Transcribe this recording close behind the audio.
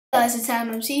Guys, it's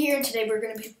Adam MC here, and today we're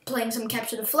going to be playing some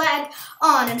Capture the Flag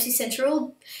on MC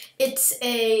Central. It's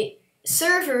a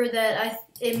server that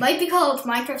it might be called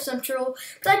Minecraft Central,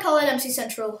 but I call it MC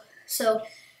Central. So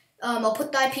I'll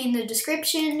put the IP in the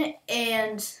description,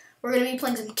 and we're going to be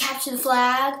playing some Capture the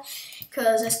Flag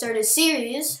because I started a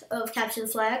series of Capture the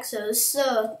Flag. So this is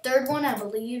the third one, I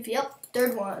believe. Yep,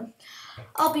 third one.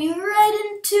 I'll be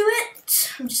right into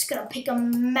it. I'm just going to pick a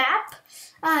map.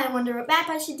 I wonder what map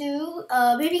I should do.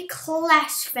 Maybe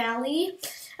Clash Valley.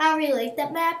 I don't really like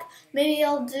that map. Maybe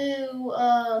I'll do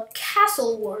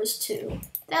Castle Wars 2.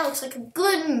 That looks like a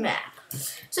good map.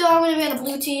 So I'm going to be on the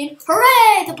blue team.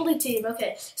 Hooray! The blue team.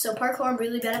 Okay, so parkour. I'm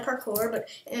really bad at parkour, but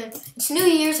it's New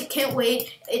Year's. I can't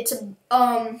wait. It's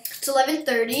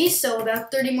 11:30, so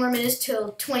about 30 more minutes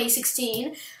till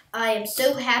 2016. I am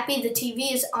so happy the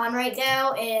TV is on right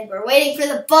now, and we're waiting for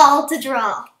the ball to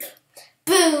drop.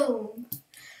 Boom!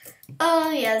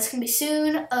 Yeah, this can be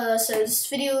soon. So this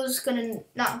video is gonna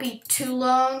not be too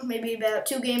long. Maybe about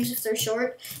 2 games if they're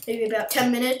short. Maybe about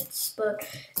 10 minutes, but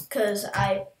because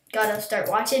I gotta start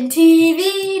watching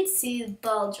TV to see the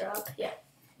ball drop. Yeah.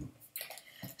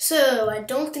 So I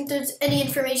don't think there's any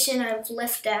information I've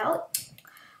left out,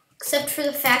 except for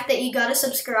the fact that you gotta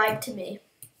subscribe to me.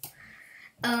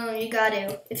 You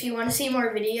gotta. If you want to see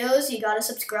more videos, you gotta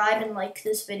subscribe and like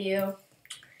this video.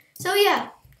 So yeah.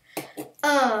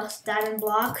 Diamond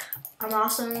block. I'm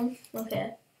awesome.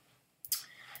 Okay.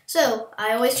 So,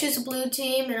 I always choose a blue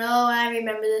team, and oh, I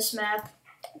remember this map.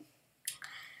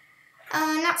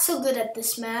 Not so good at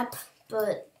this map,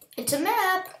 but it's a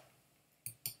map.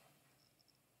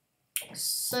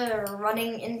 So,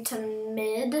 running into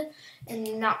mid,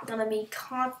 and not gonna be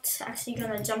caught. Actually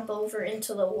gonna jump over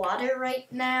into the water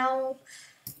right now.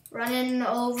 Running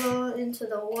over into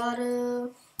the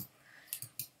water.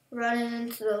 Running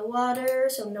into the water,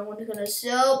 so no one's gonna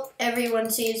everyone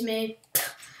sees me.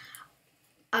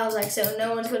 I was like, so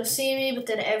no one's gonna see me, but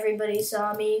then everybody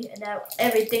saw me, and that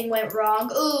everything went wrong.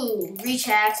 Ooh, reach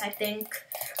hacks, I think.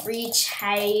 Reach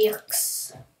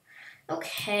hacks.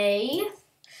 Okay.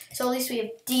 So at least we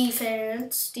have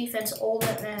defense. Defense, all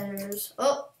that matters.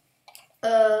 Oh.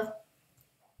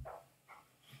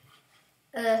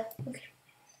 Okay.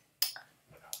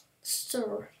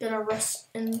 So, gonna rush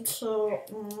into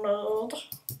mid.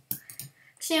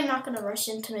 See, I'm not gonna rush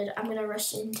into mid. I'm gonna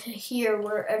rush into here,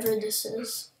 wherever this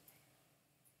is.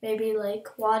 Maybe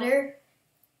like water.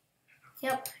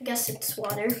 Yep, I guess it's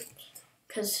water,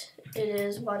 because it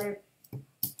is water.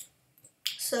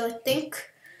 So I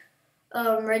think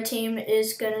red team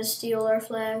is gonna steal our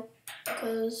flag,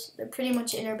 because they're pretty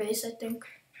much in our base, I think.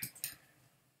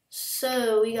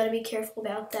 So we gotta be careful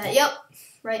about that. Yep,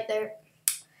 right there.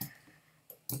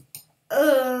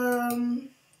 Oh,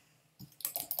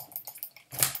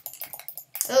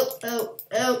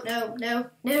 no.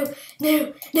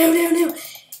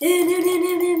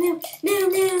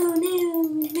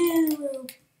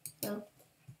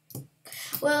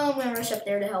 Well, I'm gonna rush up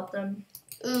there to help them.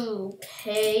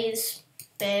 Okay,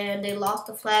 and they lost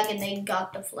the flag and they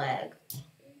got the flag.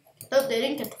 Oh, they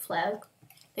didn't get the flag.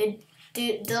 They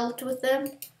dealt with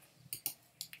them.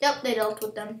 Yep, they dealt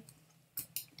with them.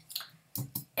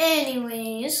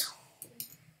 Anyways,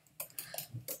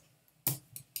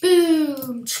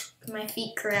 boom! My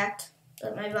feet cracked,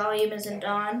 but my volume isn't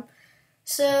on,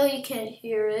 so you can't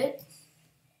hear it.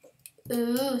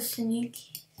 Ooh,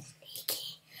 sneaky,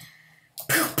 sneaky.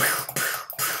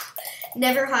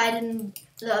 Never hide in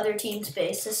the other team's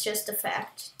base. It's just a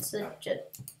fact.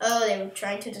 Oh, they were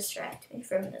trying to distract me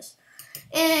from this.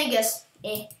 And I guess,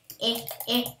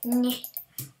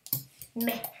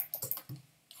 meh.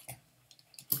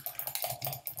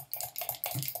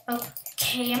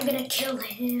 Okay, I'm gonna kill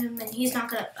him, and he's not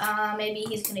gonna, maybe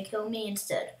he's gonna kill me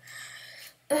instead.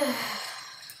 I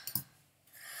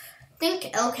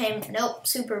think LK, nope,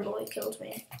 Superboy killed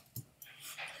me.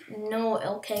 No,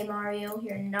 LK Mario,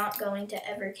 you're not going to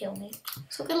ever kill me.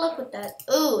 So good luck with that.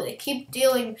 Ooh, they keep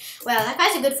dealing, wow, that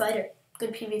guy's a good fighter,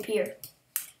 good PvPer.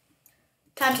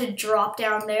 Time to drop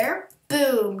down there,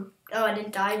 boom. Oh, I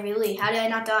didn't die, really? How did I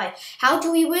not die? How do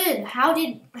we win?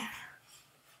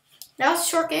 That was a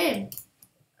short game.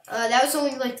 That was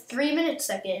only like 3 minutes,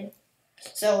 that game.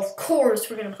 So, of course,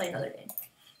 we're going to play another game.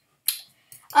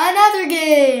 Another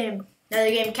game! Another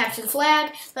game, Capture the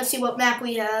Flag. Let's see what map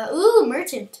we have. Ooh,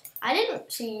 Merchant. I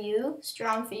didn't see you.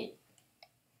 Strong Feet.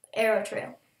 Arrow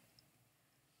Trail.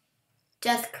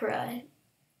 Death Cry.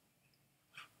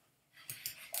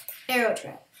 Arrow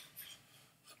Trail.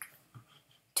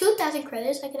 2,000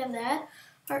 credits. I could have that.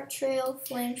 Heart Trail,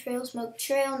 Flame Trail, Smoke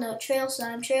Trail, Note Trail,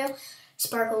 Slime Trail,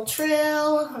 Sparkle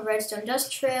Trail, Redstone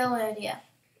Dust Trail, and yeah.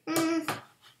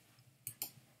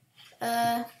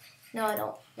 No, I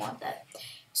don't want that.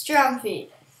 Strong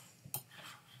feet.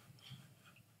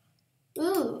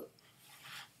 Ooh.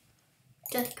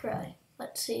 Death Cry.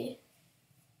 Let's see.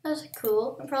 That's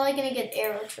cool. I'm probably gonna get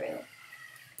Arrow Trail.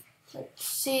 Let's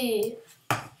see.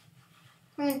 I'm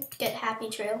gonna get Happy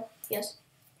Trail. Yes.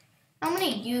 I'm gonna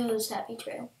use Happy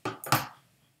Trail.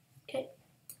 Okay.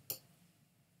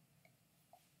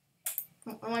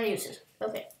 I want to use this.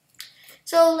 Okay.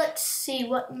 So let's see.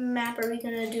 What map are we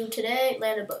gonna do today?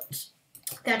 Land of Books.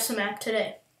 That's the map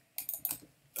today.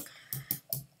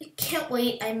 Can't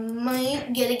wait. I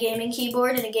might get a gaming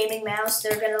keyboard and a gaming mouse.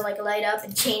 They're gonna like light up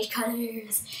and change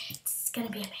colors. It's gonna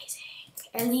be amazing.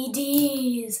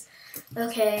 LEDs.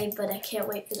 Okay, but I can't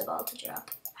wait for the ball to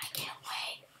drop. I can't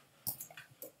wait.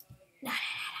 No,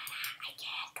 I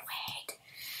can't wait.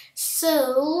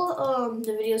 So,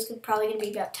 the video's probably gonna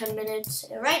be about 10 minutes.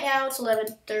 Right now it's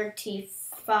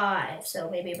 11:35, so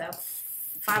maybe about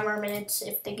 5 more minutes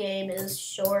if the game is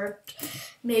short,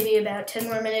 maybe about 10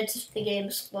 more minutes if the game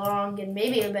is long, and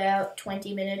maybe about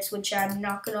 20 minutes, which I'm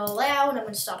not going to allow, and I'm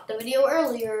going to stop the video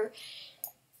earlier.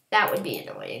 That would be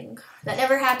annoying. That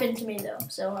never happened to me, though,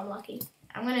 so I'm lucky.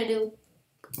 I'm going to do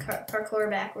parkour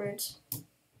backwards.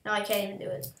 No, I can't even do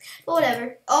it. But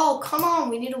whatever. Oh, come on.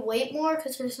 We need to wait more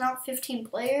because there's not 15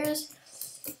 players.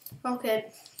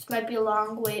 Okay. This might be a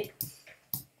long wait.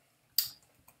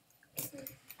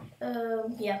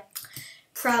 Yeah,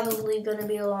 probably gonna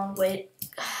be a long wait.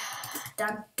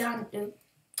 Done, dude.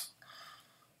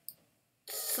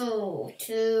 3,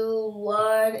 2,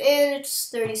 1, and it's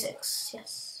 36.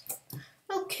 Yes.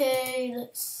 Okay,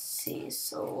 let's see.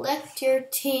 Select your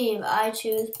team. I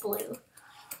choose blue.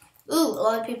 Ooh, a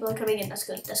lot of people are coming in. That's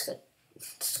good. That's good.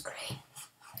 That's great.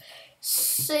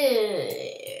 So,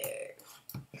 if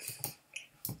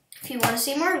you want to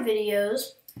see more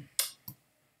videos,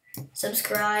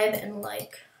 subscribe and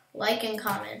like and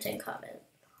comment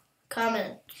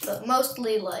comment, but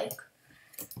mostly like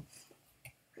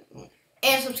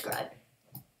and subscribe.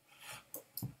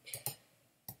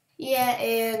 Yeah,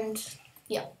 and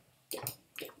yeah,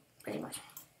 pretty much.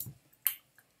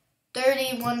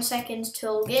 31 seconds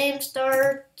till game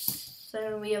starts.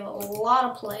 So we have a lot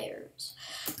of players.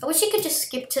 I wish you could just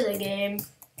skip to the game.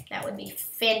 That would be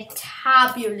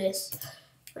fantabulous.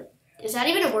 Is that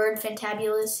even a word,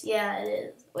 fantabulous? Yeah, it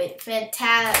is. Wait, I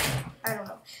don't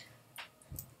know.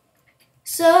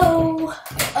 So,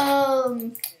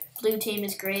 blue team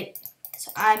is great.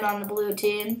 So I'm on the blue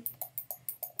team.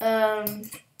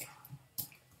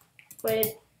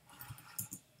 Wait.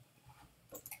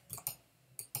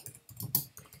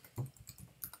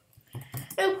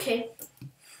 Okay.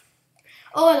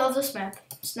 Oh, I love this map.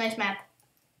 It's a nice map.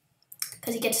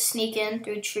 Because you get to sneak in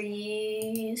through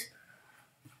trees.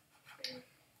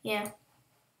 Yeah.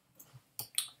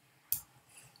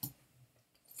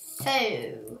 So,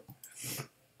 time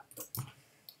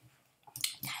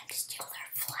to steal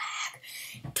their flag.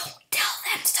 Don't tell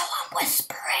them, so I'm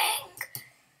whispering.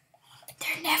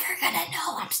 They're never gonna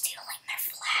know I'm stealing their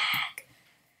flag.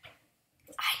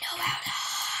 I know how to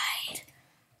hide.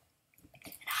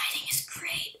 And hiding is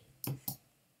great.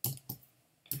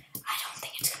 I don't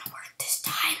think it's gonna work this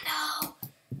time, though.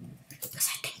 Because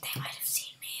I think they might have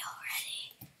seen me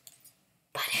already.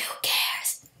 But who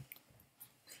cares?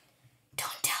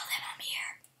 Don't tell them I'm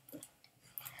here.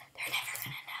 They're never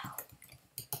gonna know.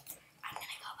 I'm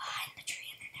gonna go behind the tree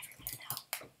and they're never gonna know.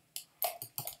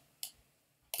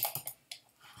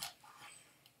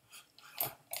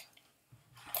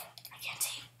 I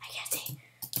can't see.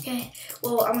 Okay,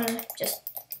 well, I'm gonna just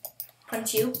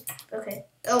punch you. Okay.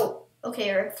 Oh,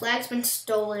 okay, our flag's been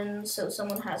stolen, so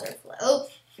someone has our flag. Oh,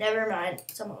 never mind.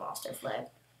 Someone lost our flag.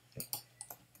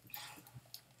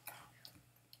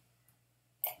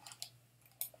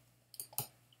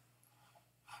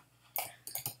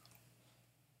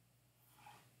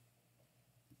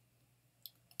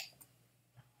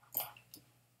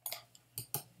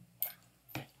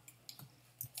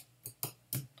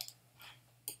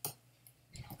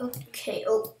 Okay,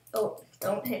 oh,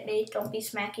 don't hit me. Don't be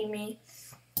smacking me.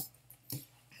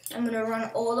 I'm going to run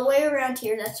all the way around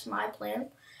here. That's my plan.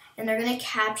 And they're going to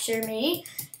capture me.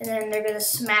 And then they're going to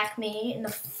smack me in the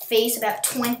face about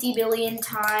 20 billion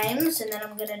times. And then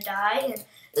I'm going to die. And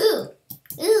ooh,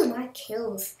 my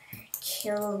kills.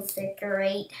 Kills are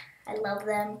great. I love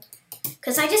them.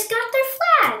 Because I just got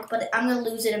their flag. But I'm going to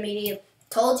lose it immediately.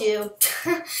 Told you.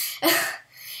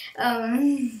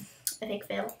 I think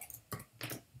fail.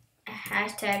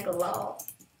 Hashtag lol.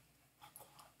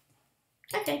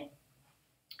 Okay.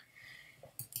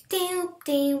 Doop,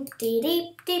 doop,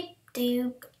 doop, doop,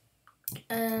 doop.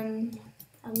 I'm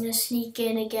gonna sneak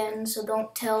in again, so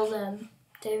don't tell them.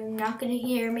 They're not gonna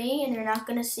hear me and they're not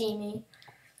gonna see me.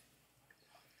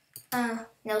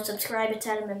 No, subscribe, it's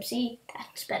Adam MC.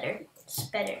 That's better. It's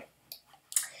better.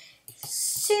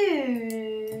 So,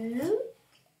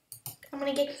 I'm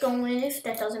gonna get going if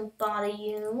that doesn't bother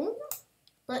you.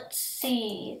 Let's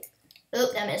see.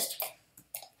 Oh, that missed.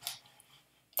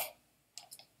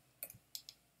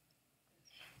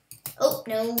 Oh,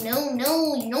 no,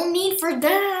 no need for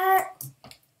that.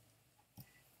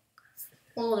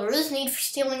 Well, there is need for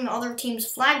stealing the other team's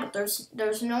flag, but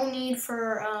there's no need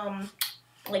for,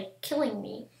 like, killing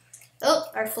me. Oh,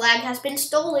 our flag has been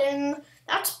stolen.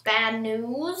 That's bad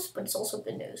news, but it's also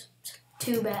good news. It's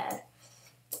too bad.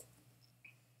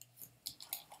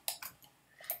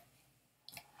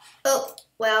 Oh,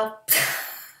 well.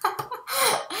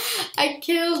 I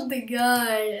killed the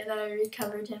guy and I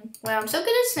recovered him. Wow, I'm so good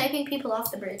at sniping people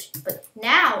off the bridge. But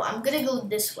now I'm gonna go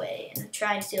this way and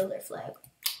try and steal their flag.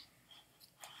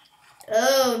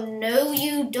 Oh, no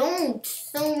you don't.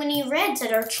 So many reds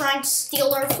that are trying to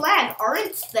steal our flag,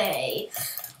 aren't they?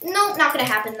 Nope, not gonna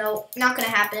happen though. Not gonna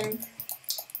happen.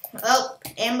 Oh,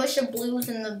 ambush of blues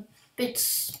and the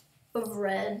bits of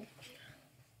red.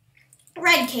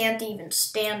 Red can't even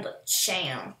stand a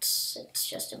chance. It's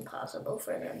just impossible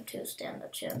for them to stand a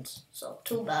chance. So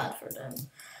too bad for them.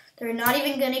 They're not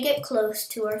even gonna get close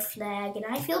to our flag, and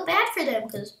I feel bad for them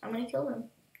because I'm gonna kill them.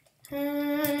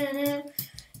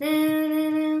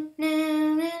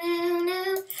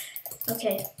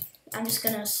 Okay, I'm just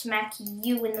gonna smack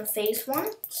you in the face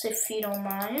once, if you don't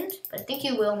mind. But I think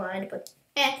you will mind, but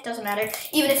it doesn't matter.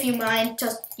 Even if you mind,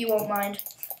 you won't mind.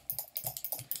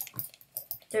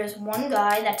 There's one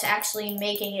guy that's actually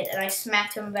making it, and I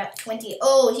smacked him about 20.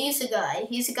 Oh, he's the guy.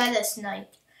 He's the guy that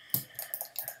sniped.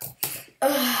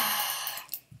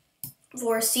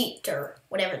 Vorseater,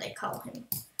 whatever they call him.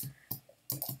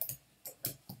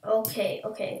 Okay.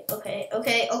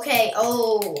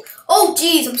 Oh,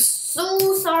 geez, I'm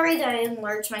so sorry that I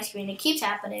enlarged my screen. It keeps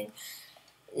happening.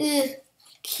 Ugh.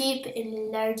 Keep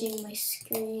enlarging my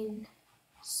screen.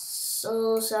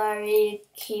 So sorry, it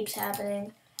keeps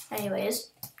happening.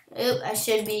 Anyways, I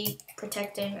should be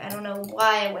protecting. I don't know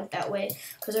why I went that way.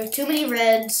 Because there are too many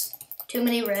reds. Too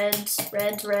many reds.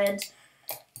 Reds.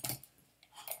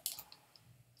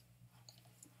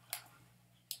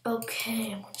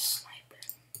 Okay, I'm gonna snipe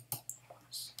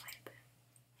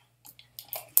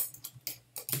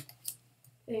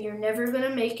it. You're never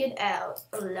gonna make it out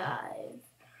alive.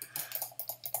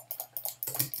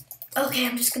 Okay,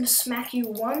 I'm just gonna smack you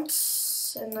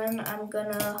once, and then I'm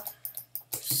gonna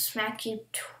smack you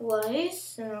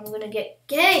twice, and I'm gonna get...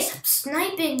 Hey, stop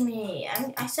sniping me!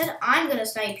 I said I'm gonna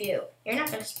snipe you. You're not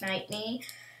gonna snipe me.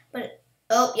 But,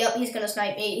 oh, yep, he's gonna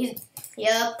snipe me.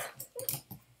 Yep.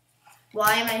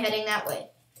 Why am I heading that way?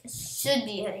 I should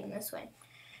be heading this way.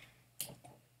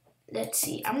 Let's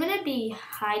see. I'm gonna be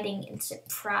hiding in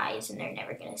surprise, and they're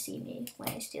never gonna see me when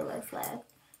I steal their flag.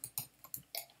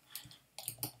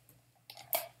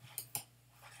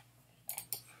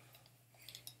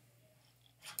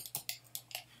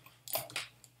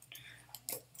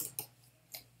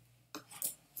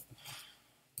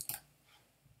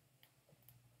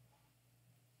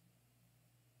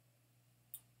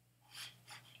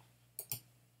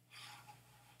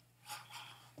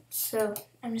 So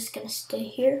I'm just gonna stay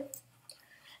here,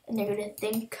 and they're gonna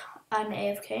think I'm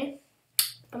AFK,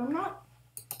 but I'm not.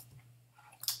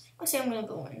 I say I'm gonna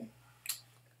go in,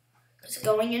 because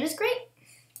going in is great.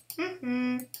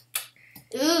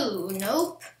 Ooh,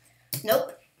 nope.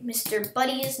 Mr.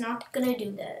 Buddy is not gonna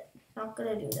do that. Not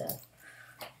gonna do that.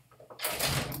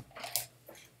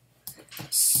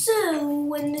 So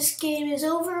when this game is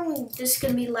over, this is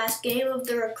gonna be the last game of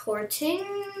the recording.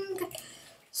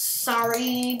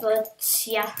 Sorry, but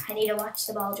yeah, I need to watch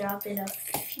the ball drop in a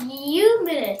few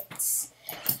minutes.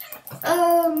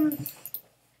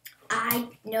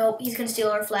 No, he's gonna steal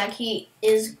our flag. He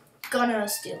is gonna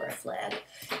steal our flag.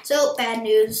 So, bad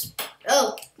news.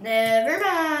 Oh, never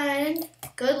mind.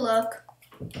 Good luck.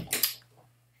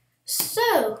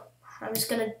 So, I'm just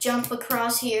gonna jump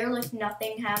across here like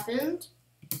nothing happened.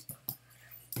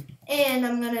 And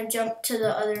I'm gonna jump to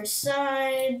the other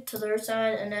side,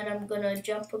 and then I'm gonna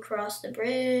jump across the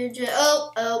bridge.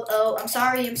 Oh, I'm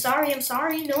sorry.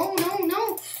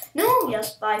 No,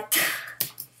 yes, bye.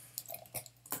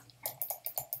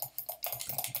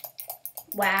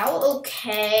 Wow,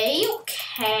 okay,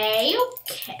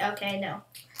 no.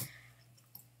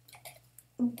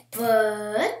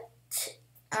 But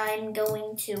I'm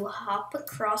going to hop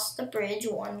across the bridge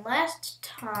one last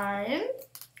time.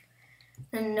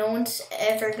 And no one's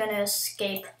ever gonna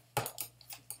escape.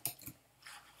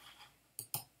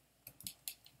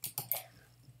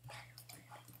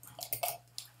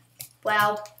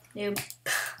 Wow, noob.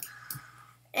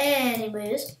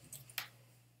 Anyways.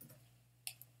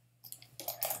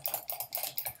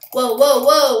 Whoa, whoa,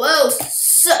 whoa, whoa,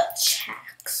 such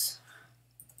hacks.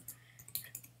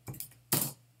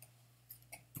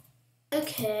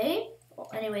 Okay. Well,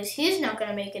 anyways, he's not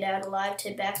gonna make it out alive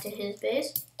back to his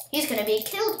base. He's gonna be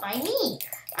killed by me.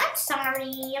 I'm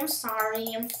sorry, I'm sorry,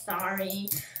 I'm sorry.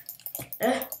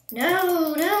 No,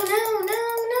 no, no, no,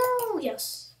 no.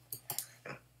 Yes.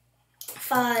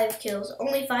 5 kills.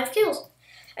 Only 5 kills.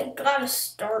 I gotta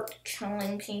start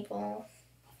killing people.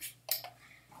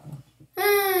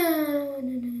 Oh,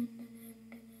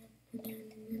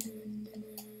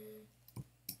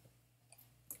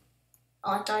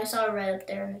 I thought I saw a red up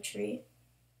there in the tree.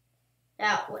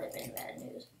 That would have been bad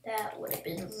news. That would have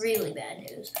been really bad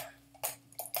news.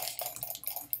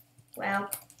 Wow.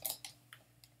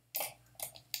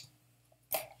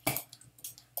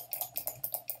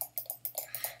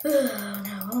 Oh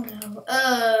no, oh no,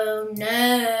 oh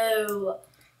no.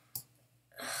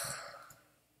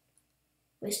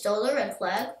 We stole the red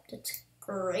flag. That's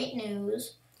great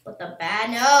news. But the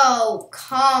bad, no,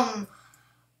 come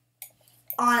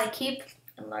on. I keep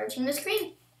enlarging the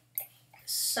screen.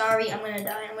 Sorry, I'm gonna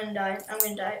die, I'm gonna die, I'm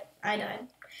gonna die. I died.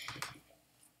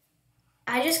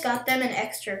 I just got them an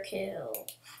extra kill.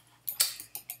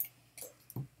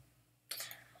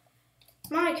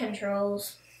 My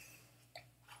controls.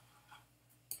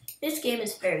 This game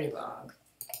is very long.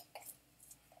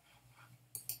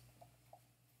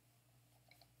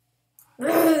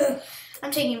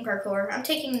 I'm taking parkour. I'm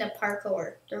taking the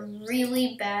parkour. The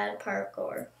really bad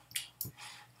parkour.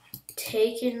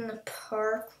 Taking the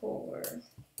parkour.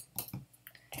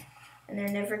 And they're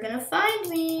never gonna find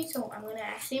me, so I'm gonna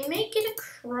actually make it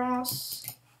across.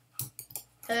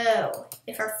 Oh,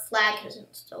 if our flag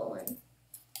isn't stolen.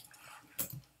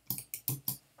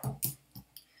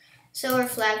 So our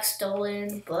flag's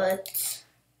stolen, but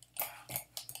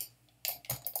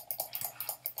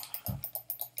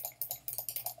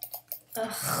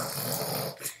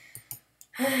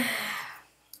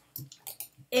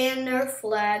and our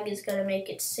flag is gonna make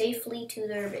it safely to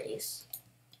their base.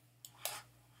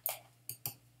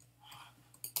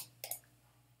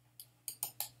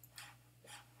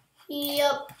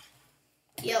 Yep.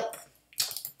 Yep.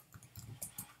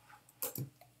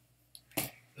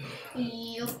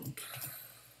 Yep.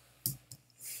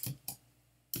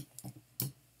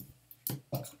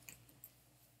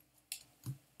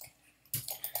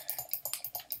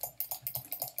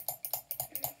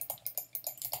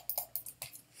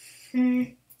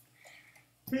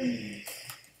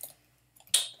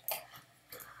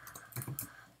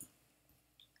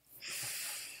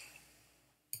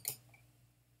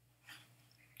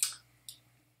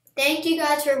 Thank you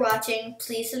guys for watching.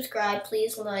 Please subscribe,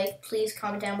 please like, please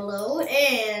comment down below,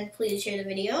 and please share the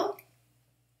video.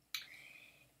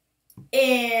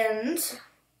 And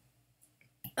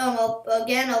I'll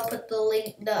put the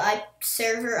link, the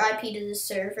server IP to the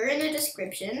server in the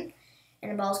description.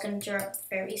 And the ball's gonna drop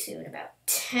very soon, about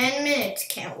 10 minutes.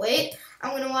 Can't wait.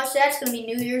 I'm gonna watch that. It's gonna be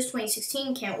New Year's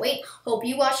 2016. Can't wait. Hope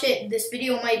you watch it. This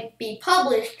video might be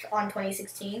published on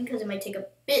 2016 because it might take a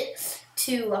bit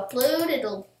to upload.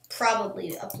 It'll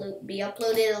probably be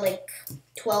uploaded at like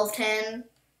 12:10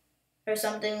 or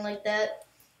something like that.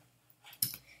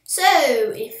 So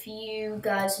if you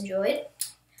guys enjoyed,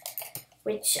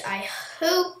 which I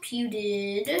hope you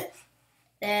did,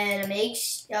 then I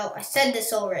said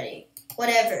this already.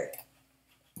 Whatever.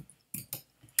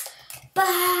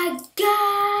 Bye,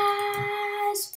 guys.